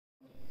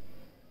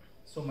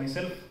So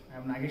myself, I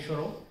am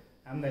Nageshwar.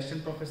 I am the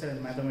assistant professor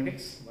in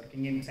mathematics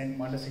working in St.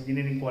 Martin's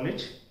Engineering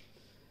College.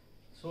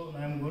 So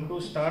I am going to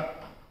start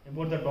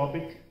about the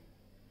topic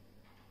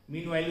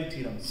mean value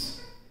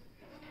theorems.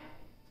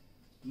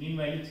 Mean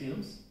value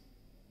theorems.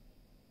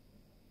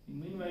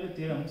 In mean value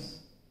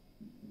theorems,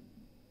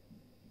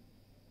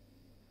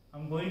 I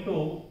am going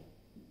to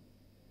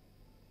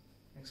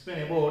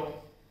explain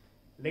about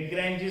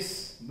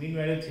Lagrange's mean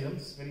value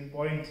theorems, very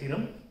important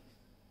theorem.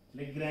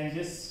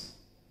 Lagrange's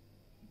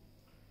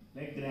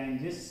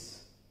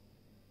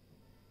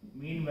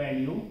mean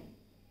value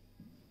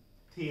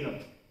theorem.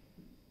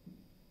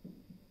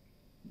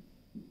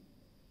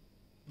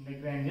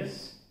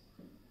 Lagrange's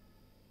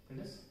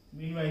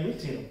mean value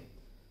theorem.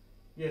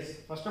 Yes,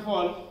 first of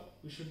all,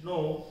 we should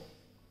know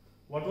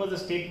what was the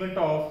statement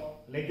of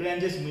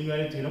Lagrange's mean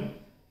value theorem.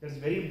 That is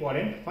very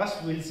important.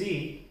 First, we will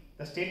see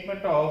the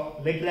statement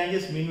of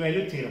Lagrange's mean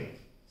value theorem.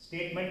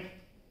 Statement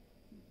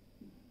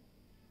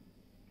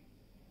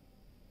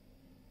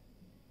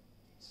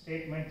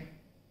if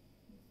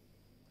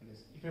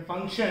a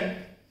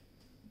function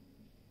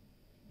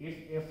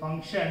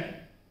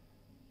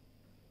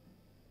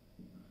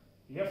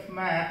f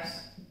maps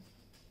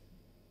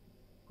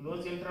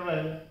closed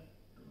interval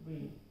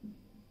b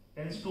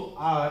tends to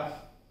R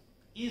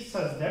is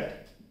such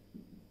that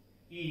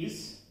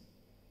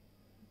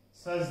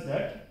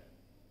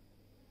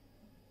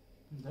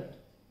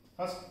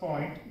first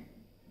point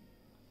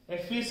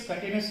f is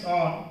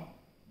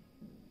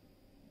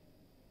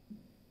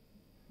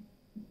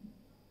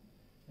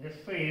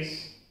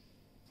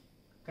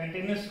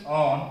continuous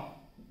on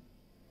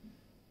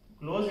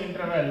closed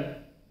interval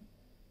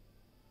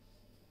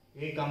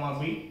a comma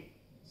b.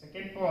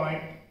 Second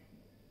point,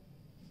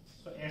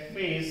 so f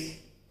is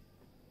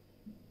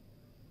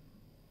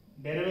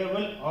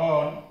derivable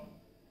on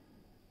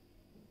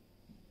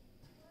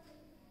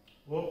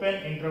open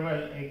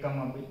interval a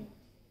comma b.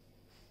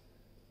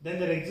 Then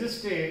there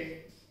exists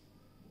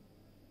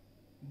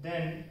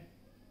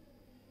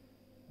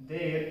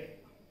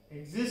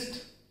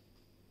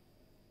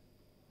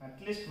at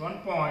least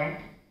one point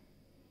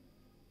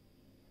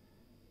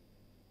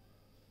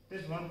C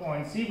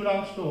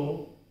belongs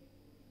to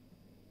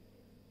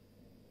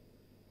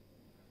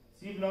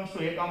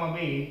a comma b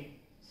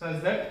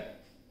such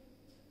that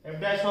f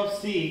dash of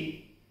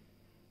c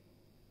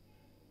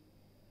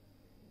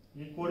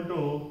equal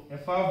to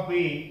f of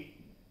b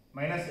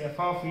minus f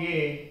of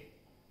a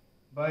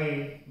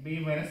by b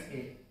minus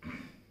a.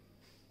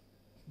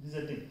 This is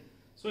the thing.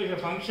 So if a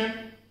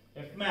function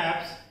f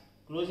maps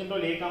closed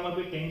interval a comma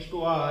b tends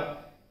to R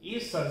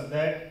is such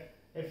that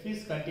f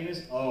is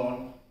continuous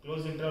on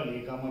closed interval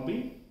a comma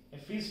b,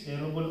 f is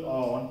derivable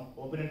on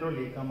open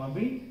interval a comma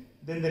b,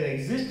 then there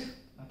exists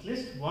at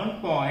least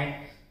one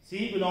point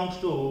C belongs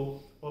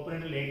to open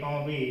interval a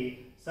comma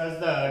b such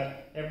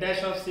that f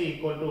dash of c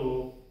equal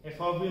to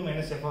f of b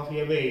minus f of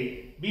a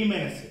by b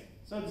minus a.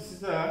 So this is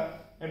the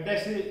f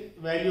dash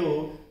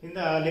value in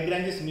the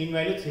Lagrange's mean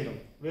value theorem,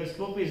 where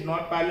slope is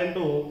not parallel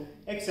to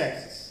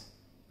x-axis.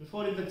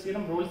 Before in the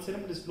theorem, Rolle's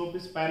theorem, the slope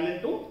is parallel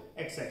to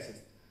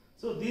x-axis.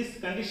 So these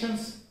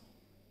conditions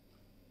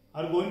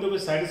are going to be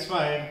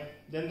satisfied,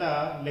 then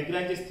the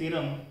Lagrange's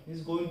theorem is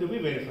going to be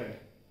verified.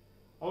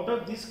 Out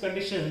of these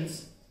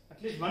conditions,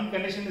 at least one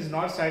condition is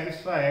not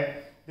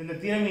satisfied, then the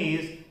theorem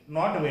is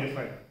not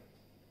verified.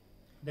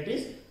 That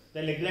is,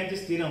 the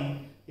Lagrange's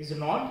theorem is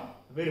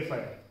not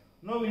verified.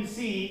 Now we will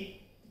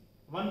see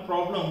one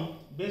problem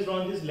based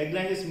on this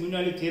Lagrange's mean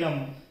value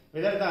theorem,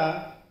 whether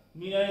the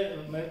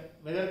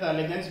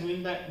Lagrange's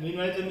mean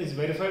value theorem is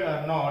verified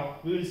or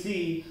not. We will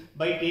see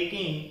by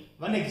taking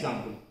one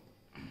example.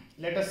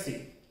 Let us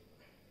see.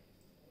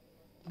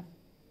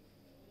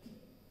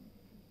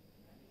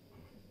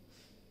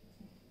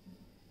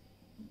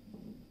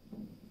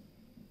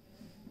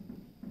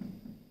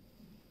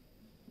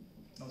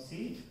 Now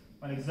see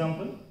one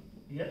example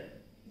here.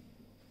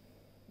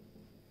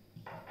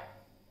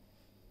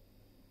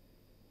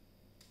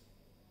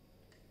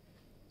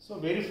 So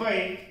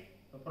verify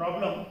the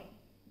problem,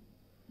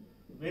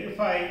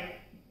 verify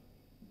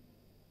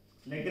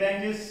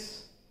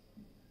Lagrange's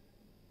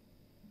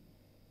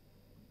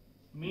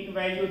mean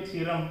value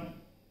theorem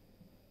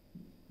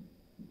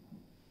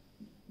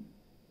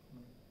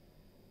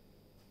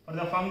for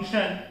the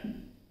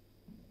function.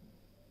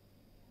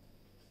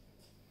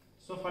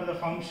 So for the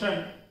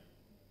function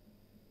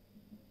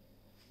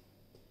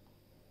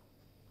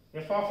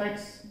f of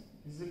x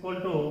is equal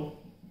to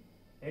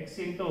x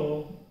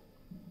into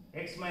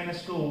x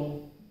minus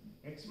 2,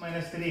 x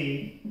minus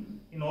 3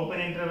 in open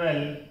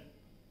interval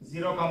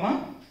 0,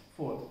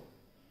 4.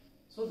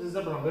 So this is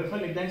the problem. Verify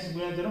Lagrange's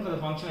mean value theorem for the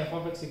function f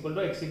of x equal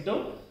to x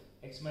into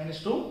x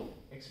minus 2,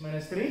 x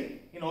minus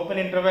 3 in open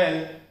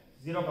interval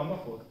 0,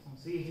 4.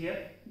 See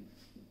here.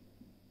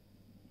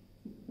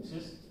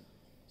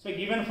 So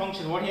given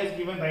function, what he has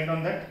given, write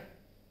on that.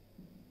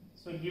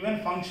 So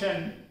given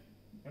function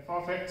f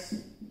of x,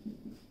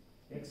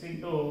 x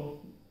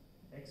into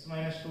x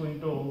minus 2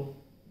 into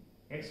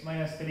x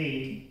minus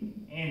 3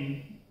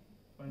 in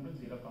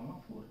 0,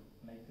 4,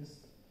 like this.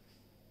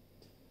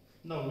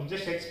 Now we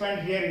just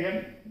expand here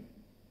again.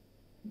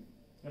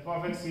 F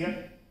of x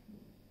here,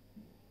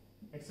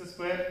 x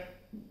square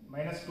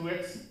minus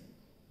 2x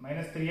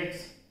minus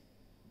 3x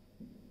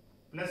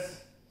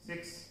plus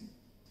 6.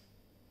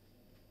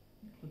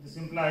 So this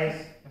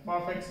implies f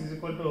of x is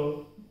equal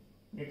to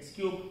x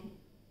cube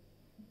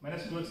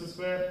minus 2x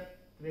square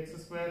 3x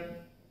square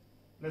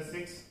plus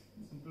 6.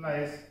 This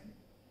implies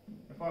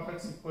f of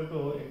x equal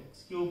to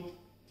x cube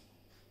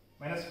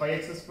minus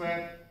 5x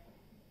square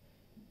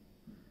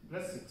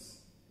plus 6.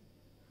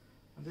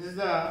 This is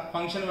the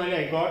function value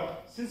I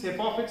got. Since f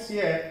of x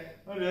here,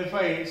 we will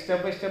verify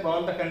step by step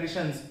all the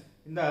conditions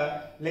in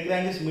the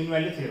Lagrange's mean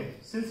value theorem.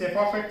 Since f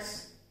of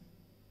x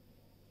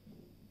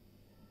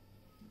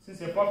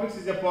is a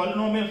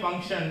polynomial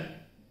function,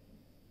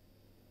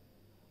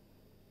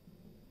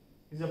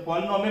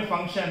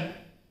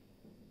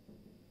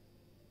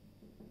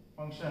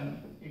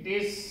 it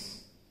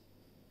is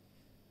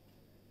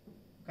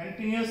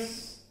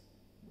continuous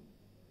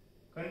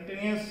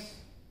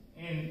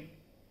in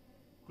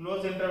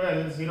closed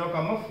interval 0,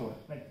 4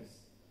 like this.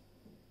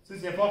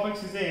 Since f of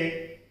x is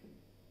a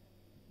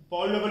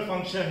polynomial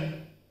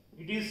function,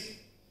 it is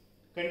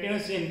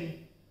continuous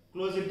in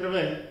closed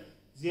interval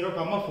 0,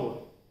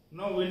 4.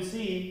 Now we will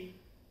see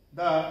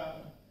the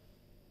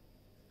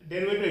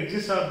derivative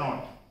exists or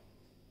not.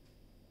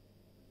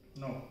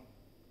 No.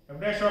 F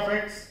dash of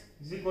x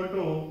is equal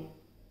to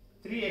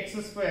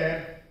 3x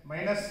square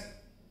minus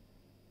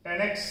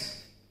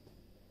 10x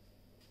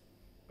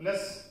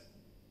plus,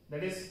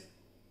 that is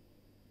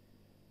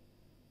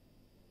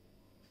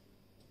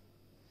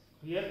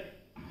here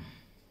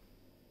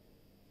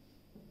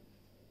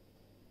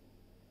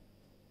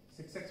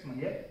 6x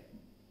here.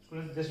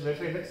 Students, just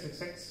verify that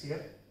 6x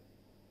here.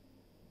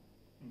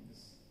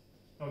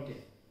 Okay.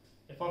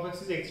 F of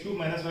x is x cube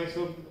minus 5x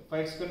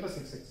square plus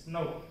 6x.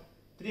 Now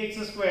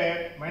 3x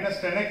square minus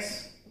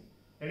 10x,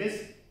 that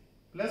is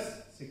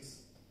plus 6.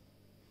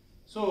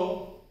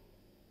 So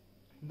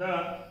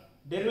the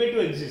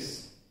derivative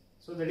exists.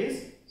 So that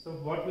is, so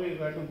what we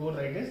have to go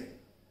right is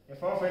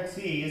f of x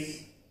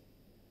is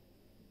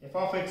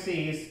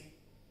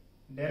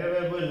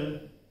derivable.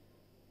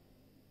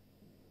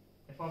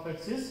 F of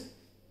x is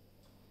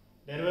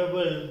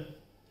derivable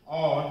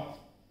on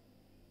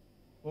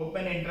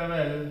open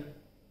interval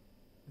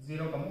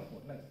 0, 4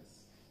 like this.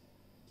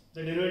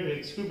 The derivative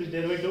x cube is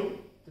derivative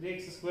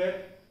 3x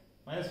square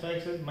minus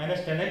 5x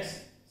minus 10x,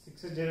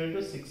 6 is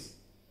derivative 6.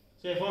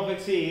 So f of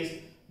x is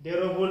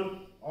derivable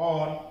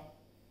on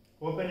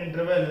open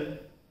interval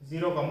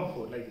 0,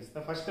 4 like this.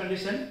 The first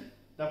condition,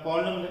 the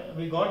polynomial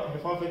we got,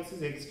 f of x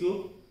is x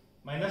cube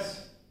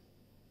minus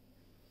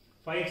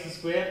 5x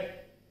square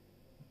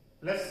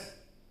plus,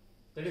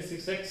 that is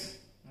 6x.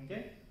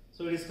 Okay,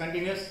 so it is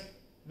continuous.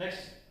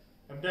 Next,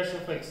 f dash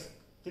of x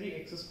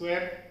 3x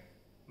square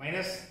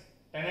minus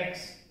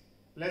 10x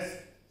plus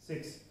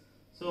 6.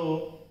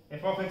 So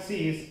f of x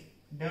is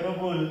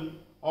derivable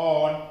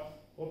on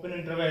open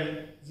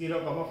interval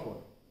 0, 4.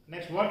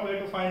 Next, what we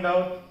have to find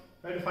out?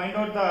 We have to find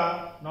out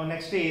the, now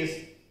next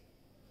is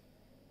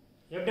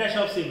f dash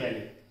of c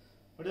value.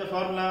 What is the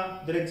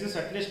formula? There exists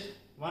at least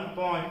one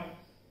point,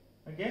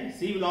 okay,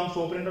 c belongs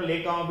to open interval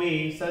a,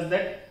 b such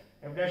that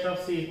f dash of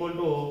c equal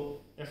to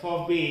f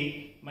of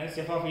b minus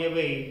f of a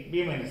by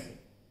b minus a.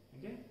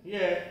 Okay,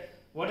 here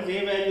what is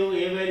a value?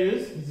 A value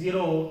is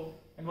 0,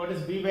 and what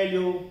is b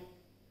value?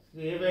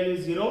 A value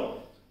is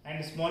 0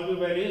 and small b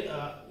value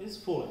is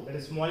 4. That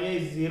is, small a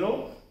is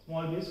 0,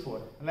 small b is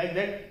 4. Like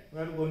that we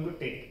are going to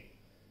take.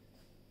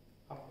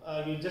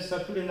 You just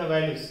substitute in the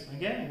values.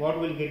 Okay, what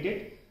will get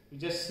it? You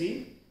just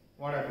see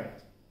what happened.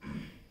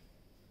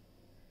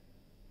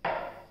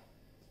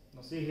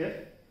 Now see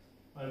here,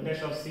 f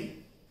dash of c.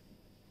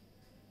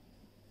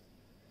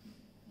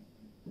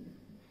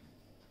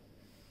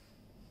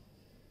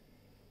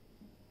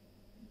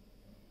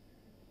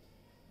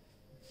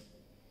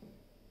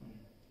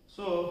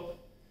 So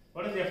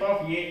what is f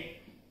of a?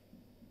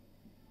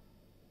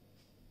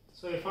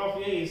 So f of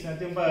a is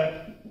nothing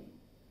but,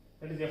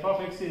 that is f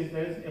of x is,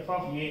 that is f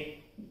of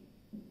a,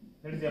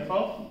 that is f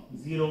of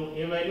 0,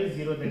 a value is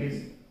 0, that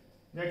is,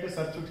 you have to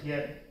substitute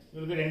here,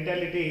 you will get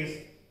entirety is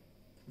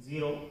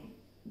 0.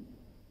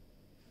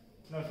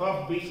 Now f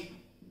of b,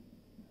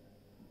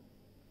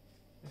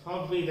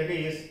 that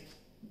is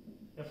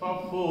f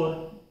of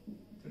 4,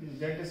 that is,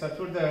 you have to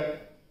substitute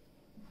that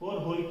 4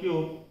 whole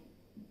cube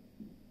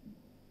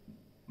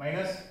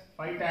minus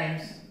 5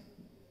 times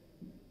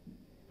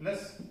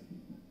plus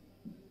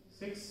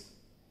 6,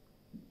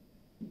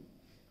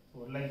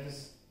 4 like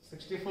this,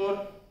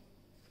 64,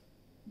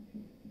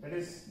 that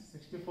is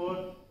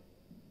 64,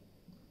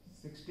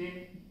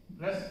 16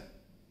 plus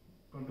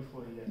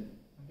 24 here.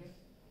 Okay,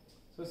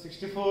 so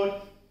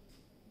 64,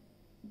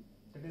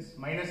 that is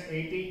minus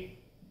 80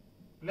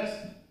 plus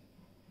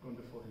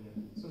 24 here.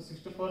 So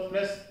 64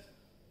 plus,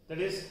 that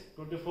is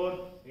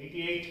 24,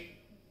 88.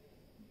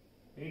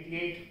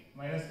 88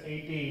 minus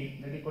 80,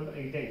 that is equal to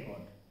 80 I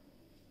got.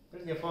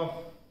 That is f of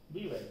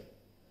b value.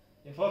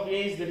 F of a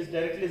is, that is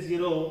directly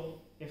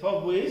 0. F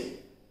of b is,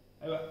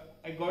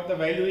 I got the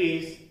value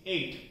is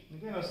 8.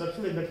 Okay, now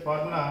substitute that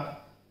formula.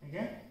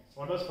 Okay,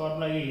 what was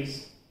formula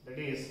is, that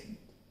is,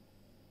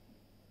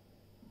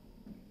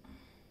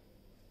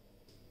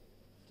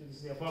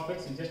 this is f of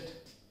x. You just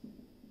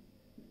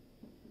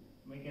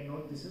make a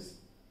note. This is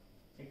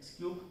x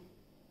cube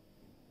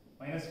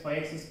minus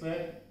 5x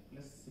square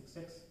plus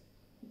 6x.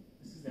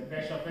 This is f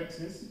dash of x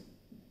is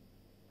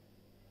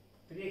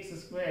 3x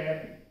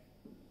square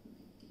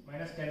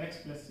minus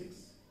 10x plus 6.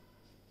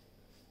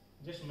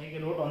 Just make a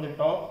note on the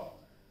top,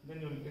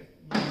 then you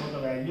will know the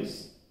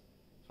values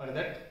for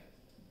that.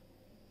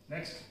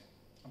 Next,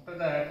 after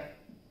that,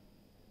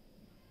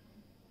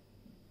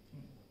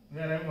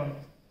 where I am going,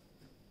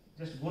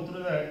 just go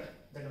through that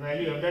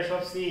value f dash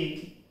of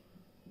c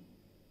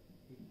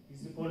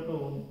is equal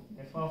to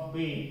f of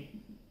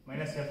b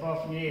minus f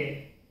of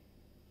a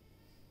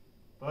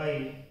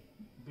by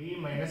b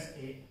minus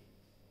a,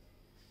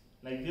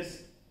 like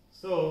this.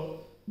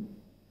 So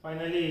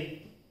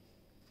finally,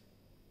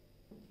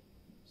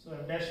 so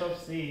f dash of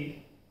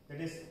c,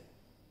 that is f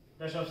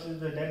dash of c,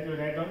 the that you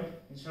write down,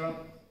 instead of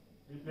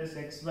replace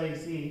x by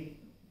c,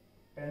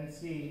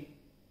 10c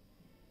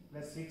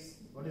plus 6.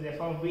 What is f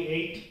of b?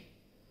 8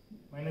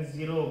 minus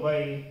 0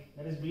 by,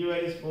 that is b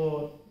value is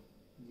 4,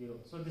 0.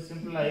 So this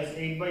implies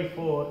 8 by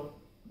 4,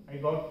 I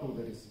got 2,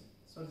 that is.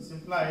 So this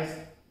implies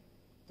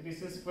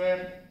 3c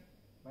square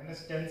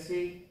minus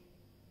 10c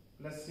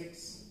plus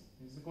 6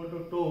 is equal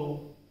to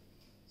 2.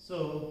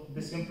 So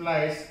this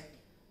implies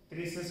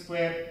 3c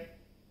square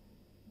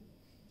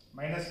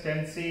minus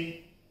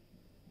 10c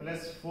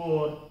plus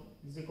 4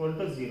 is equal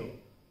to 0.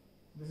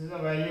 This is the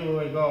value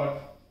I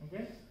got.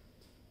 Okay,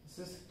 this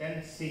is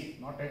 10c,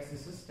 not x,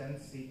 this is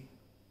 10c.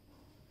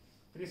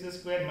 3c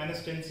square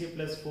minus 10c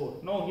plus 4.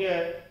 Now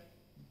here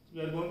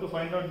we are going to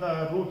find out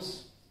the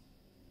roots.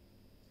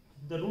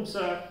 The roots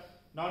are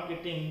not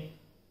getting,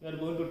 we are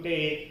going to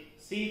take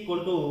c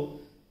equal to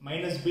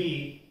minus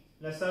b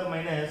plus or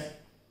minus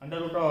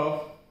under root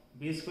of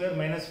b square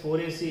minus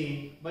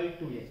 4ac by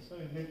 2a. So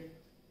we get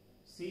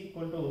c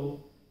equal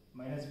to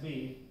minus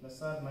b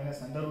plus or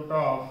minus under root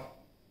of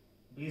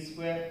b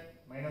square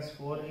minus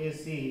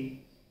 4ac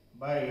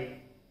by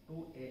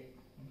 2a. Okay,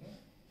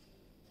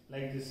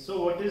 like this.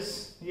 So what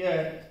is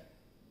here?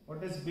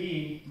 What is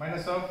b?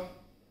 Minus of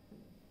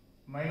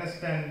minus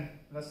 10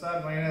 plus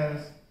or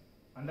minus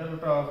under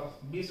root of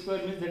b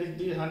square means that is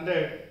b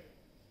 100.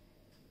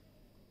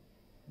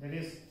 That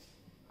is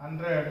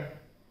 100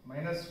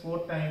 minus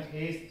 4 times a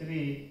is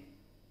 3,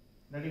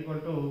 that equal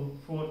to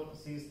 4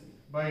 c is 3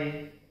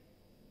 by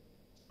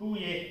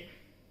 2a,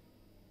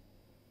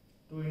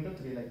 2 into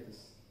 3, like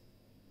this.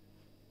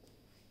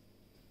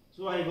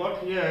 So I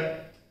got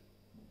here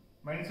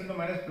minus into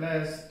minus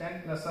plus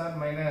 10 plus or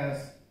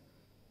minus,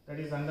 that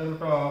is under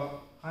root of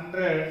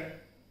 100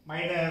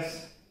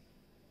 minus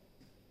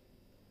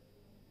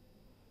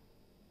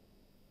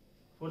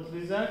 4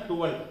 3 is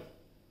 12.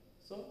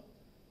 So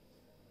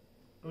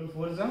 12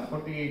 4 is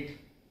 48.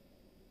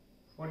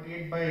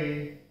 48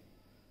 by,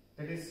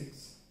 that is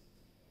 6.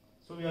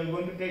 So we are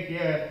going to take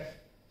here,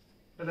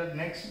 to that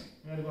next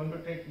we are going to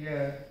take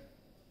here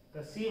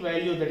the c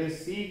value, that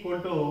is c equal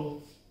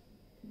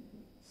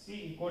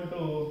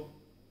to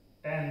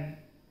 10,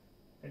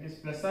 that is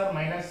plus or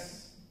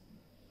minus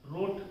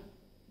root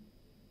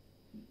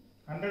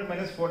 100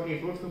 minus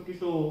 48, root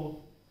 52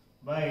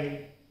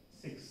 by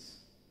 6,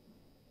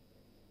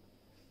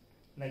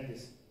 like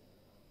this.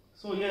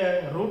 So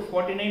here root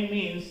 49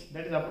 means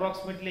that is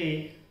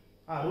approximately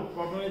root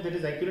 49, that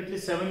is accurately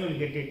 7 you will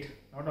get it,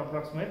 not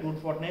approximate. Root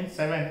 49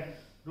 7,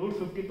 root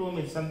 52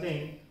 means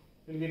something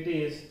you will get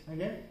is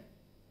again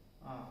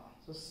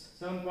so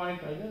 7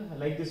 point again,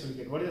 like this you will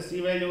get. What is the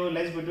c value?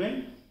 Lies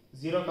between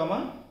 0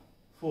 comma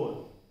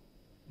 4.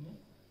 Okay.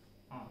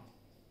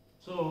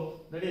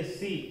 So that is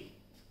c.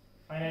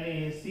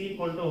 Finally c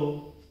equal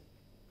to,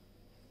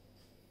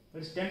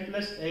 it is 10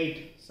 plus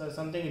 8, so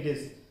something it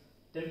is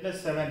 10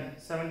 plus 7,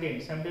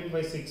 17, 17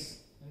 by 6.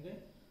 Okay,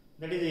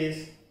 that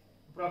is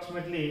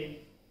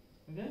approximately,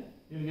 okay,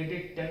 you will get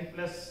it 10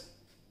 plus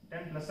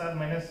or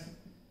minus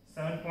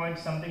 7 point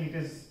something, it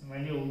is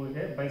value over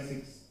here by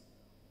 6.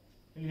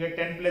 You will get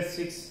 10 plus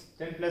 6,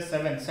 10 plus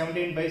 7,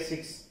 17 by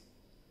 6.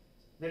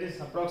 That is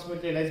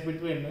approximately lies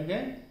between,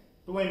 okay,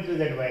 2 and 3,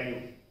 that value,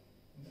 okay,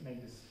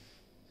 like this.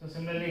 So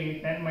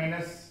similarly 10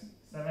 minus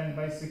 7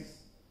 by 6,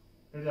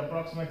 that is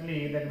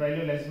approximately that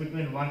value lies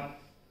between 1.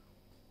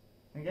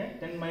 Okay,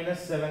 10 minus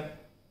 7,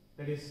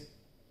 that is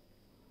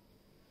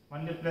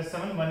 1 plus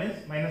 7, 1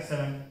 is minus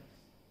 7.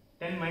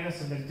 10 minus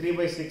 7, 3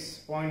 by 6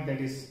 point,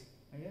 that is.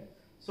 Okay,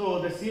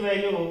 so the c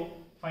value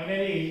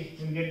finally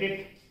you will get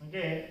it.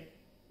 Okay,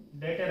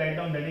 data write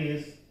down, that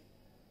is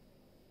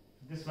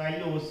this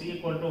value c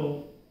equal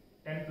to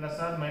 10 plus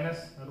or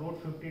minus root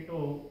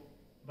 52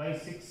 by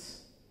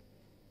 6.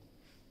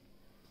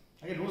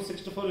 Okay, root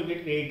 64 you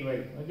get 8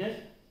 value.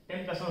 Okay,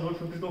 10 plus or root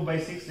 52 by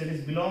 6, that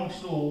is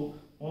belongs to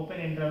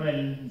open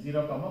interval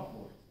 0 comma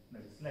 4,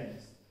 that is like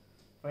this.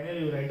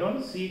 Finally you write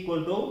down c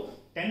equal to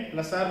 10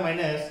 plus or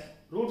minus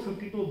root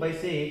 52 by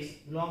 6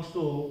 belongs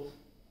to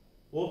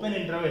open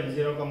interval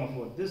 0,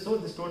 4. This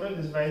total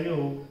this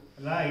value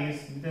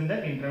lies within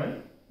that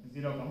interval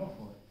 0,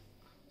 4.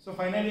 So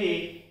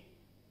finally,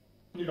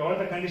 all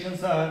the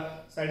conditions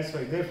are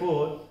satisfied.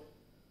 Therefore,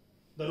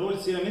 the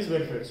Rolle's theorem is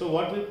verified. So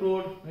what we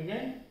proved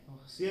again?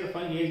 Here,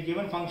 a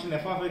given function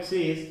f of x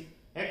is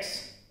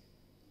x,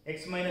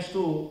 x minus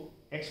 2,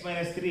 x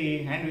minus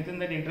 3, and within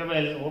that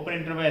interval, open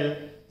interval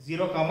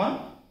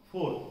 0,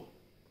 4.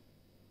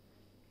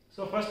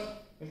 So first,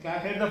 we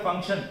calculate the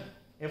function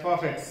f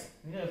of x.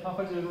 F of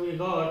x we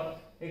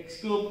got x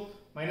cube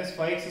minus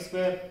 5x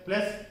square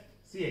plus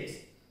cx.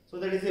 So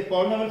that is a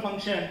polynomial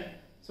function.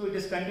 So it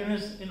is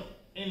continuous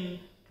in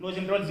closed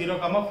interval 0,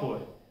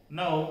 4.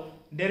 Now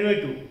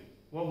derivative.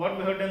 What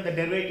we have done, the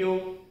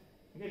derivative.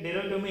 Okay,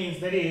 derivative means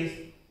that is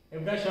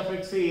f dash of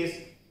x is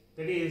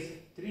that is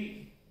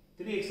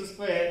 3x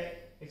square,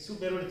 x cube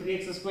derivative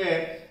 3x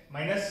square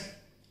minus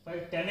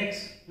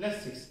 10x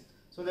plus 6.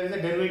 So there is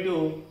a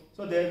derivative.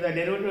 So the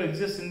derivative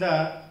exists in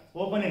the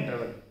open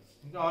interval.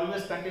 Okay,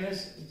 always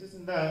continuous exists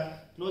in the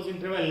closed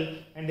interval,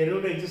 and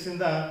derivative exists in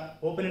the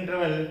open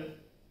interval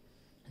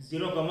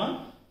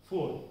 0,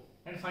 4.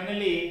 And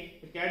finally,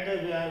 we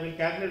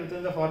calculate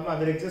within the formula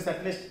there exists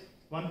at least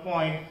one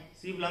point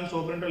c belongs to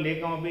open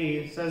interval a,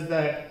 b such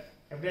that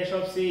f dash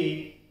of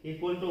c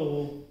equal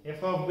to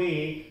f of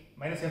b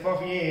minus f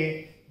of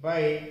a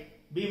by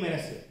b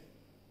minus a.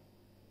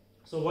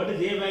 So what is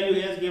a value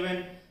he has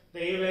given? The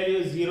a value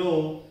is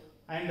 0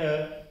 and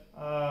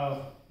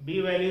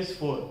b value is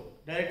 4.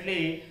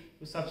 Directly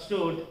you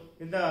substitute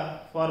in the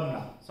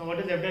formula. So what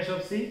is f dash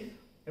of c?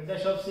 F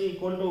dash of c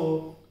equal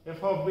to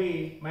f of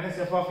b minus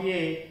f of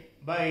a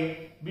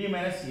by b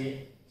minus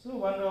a. So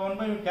one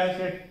by we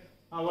calculate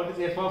what is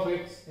f of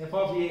x, f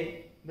of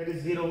a, that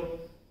is 0.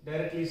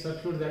 Directly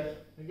substitute that.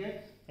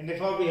 Okay, and f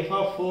of b, f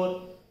of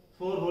 4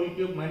 whole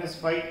cube minus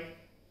 5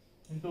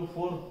 into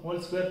 4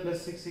 whole square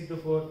plus 6 into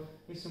 4.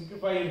 If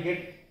simplify, you will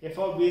get f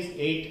of b is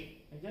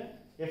 8. Okay,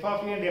 f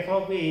of a and f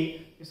of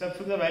b, you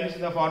substitute the values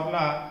in the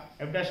formula.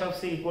 F dash of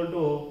c equal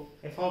to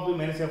f of b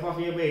minus f of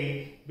a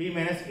by b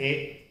minus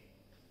a.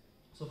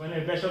 So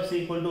finally, f dash of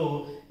c equal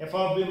to f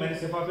of b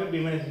minus f of a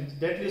b minus a.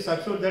 Directly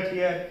substitute that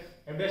here.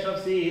 F dash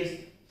of c is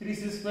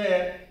 3c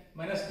square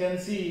minus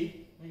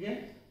 10c,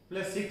 okay,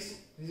 plus 6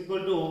 is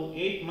equal to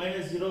 8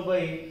 minus 0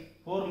 by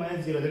 4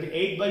 minus 0, that is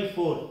 8 by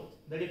 4,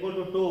 that equal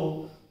to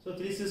 2. So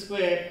 3c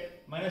square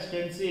minus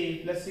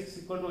 10c plus 6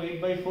 equal to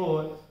 8 by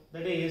 4,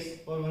 that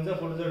is 4 1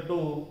 4 is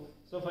 2.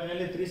 So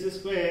finally 3c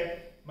square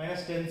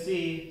minus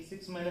 10c,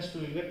 6 minus 2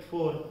 you get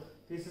 4,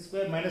 3c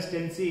square minus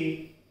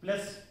 10c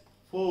plus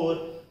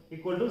 4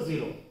 equal to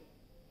 0.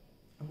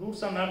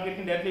 Roots are not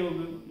getting directly,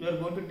 we are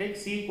going to take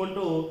c equal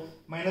to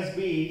minus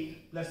b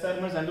plus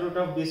or minus under root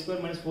of b square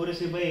minus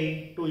 4ac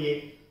by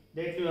 2a.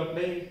 Directly we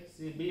apply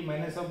c b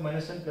minus of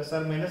minus 10 plus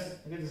or minus,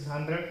 okay, this is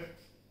 100,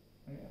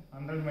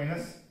 100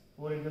 minus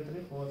 4 into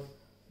 3, 4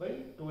 by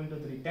 2 into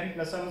 3. 10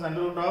 plus or minus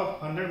under root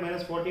of 100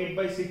 minus 48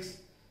 by 6.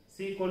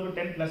 C equal to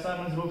 10 plus or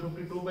minus root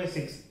 52 by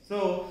 6.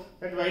 So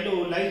that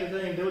value lies within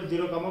the interval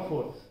 0,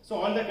 4. So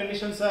all the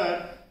conditions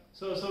are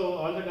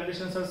all the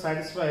conditions are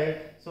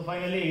satisfied. So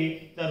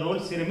finally the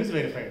Rolle's theorem is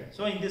verified.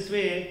 So in this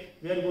way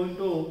we are going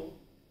to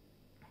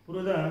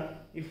prove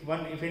the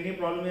if any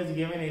problem is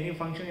given, any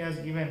function is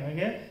given,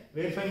 okay,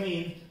 verify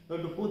means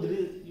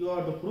you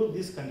have to prove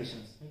these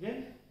conditions.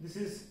 Okay, this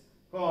is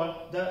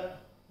called the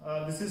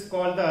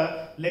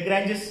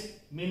Lagrange's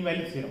mean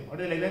value theorem.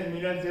 What is Lagrange's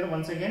mean value theorem?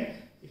 Once again,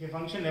 if a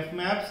function f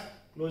maps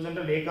closed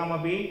interval a,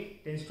 b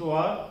tends to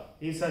R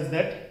is such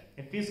that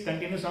f is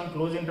continuous on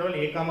closed interval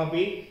a,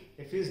 b,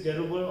 f is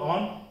derivable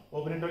on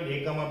open interval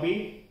a,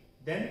 b,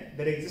 then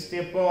there exists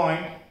a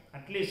point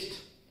at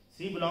least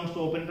c belongs to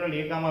open interval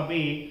a,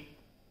 b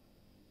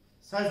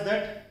such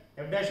that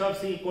f dash of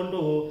c equal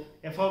to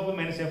f of b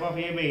minus f of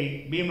a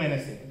by b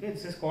minus a. Okay,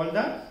 this is called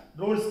the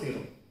Rolle's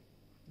theorem.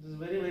 This is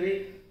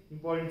very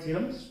important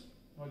theorems.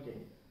 Okay,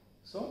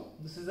 so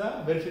this is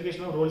a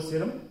verification of Rolle's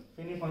theorem.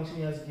 If any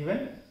function is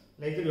given,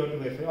 like that you have to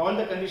verify. All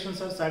the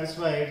conditions are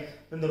satisfied,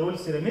 then the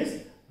Rolle's theorem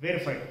is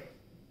verified.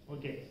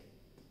 Okay,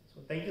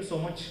 so thank you so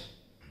much.